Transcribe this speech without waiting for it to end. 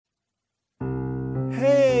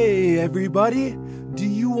everybody! Do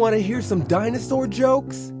you want to hear some dinosaur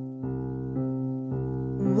jokes?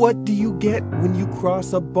 What do you get when you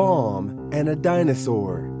cross a bomb and a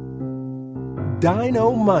dinosaur?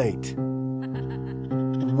 Dynamite!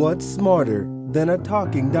 What's smarter than a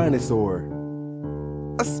talking dinosaur?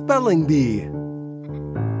 A spelling bee!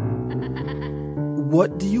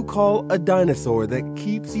 What do you call a dinosaur that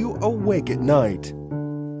keeps you awake at night?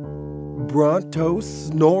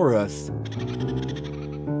 Brontosaurus.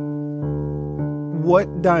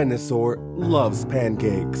 What dinosaur loves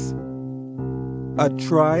pancakes? A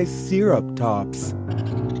triceratops.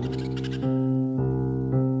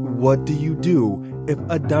 What do you do if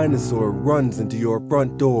a dinosaur runs into your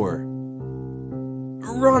front door?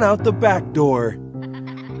 Run out the back door.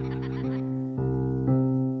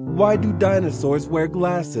 Why do dinosaurs wear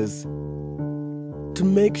glasses? To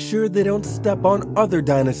make sure they don't step on other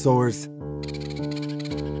dinosaurs.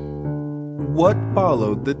 What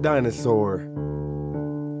followed the dinosaur?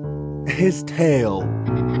 His tail.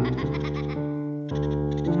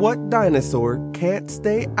 What dinosaur can't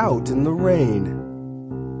stay out in the rain?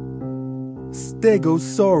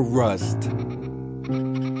 Stegosaurus.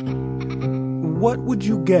 What would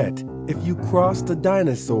you get if you crossed a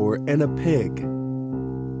dinosaur and a pig?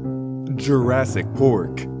 Jurassic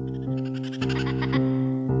Pork.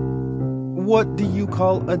 What do you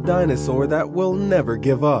call a dinosaur that will never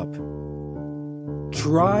give up?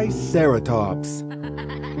 Triceratops.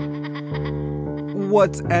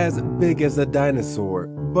 What's as big as a dinosaur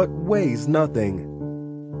but weighs nothing?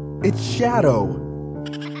 Its shadow.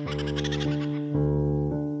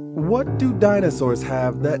 What do dinosaurs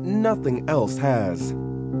have that nothing else has?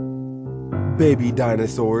 Baby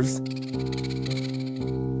dinosaurs.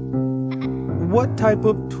 What type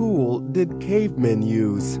of tool did cavemen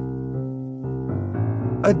use?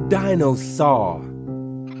 A dinosaur.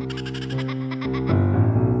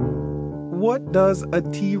 What does a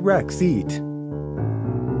T-Rex eat?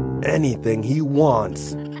 Anything he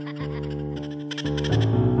wants.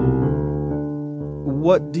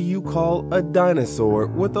 What do you call a dinosaur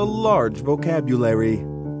with a large vocabulary?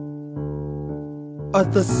 A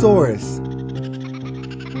thesaurus.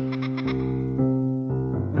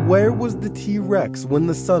 Where was the T-Rex when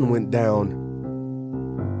the sun went down?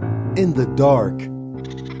 In the dark.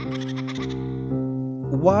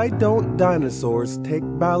 Why don't dinosaurs take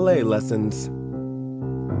ballet lessons?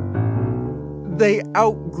 They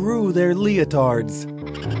outgrew their leotards.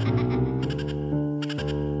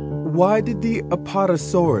 Why did the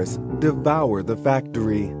Apatosaurus devour the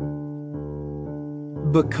factory?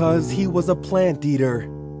 Because he was a plant eater.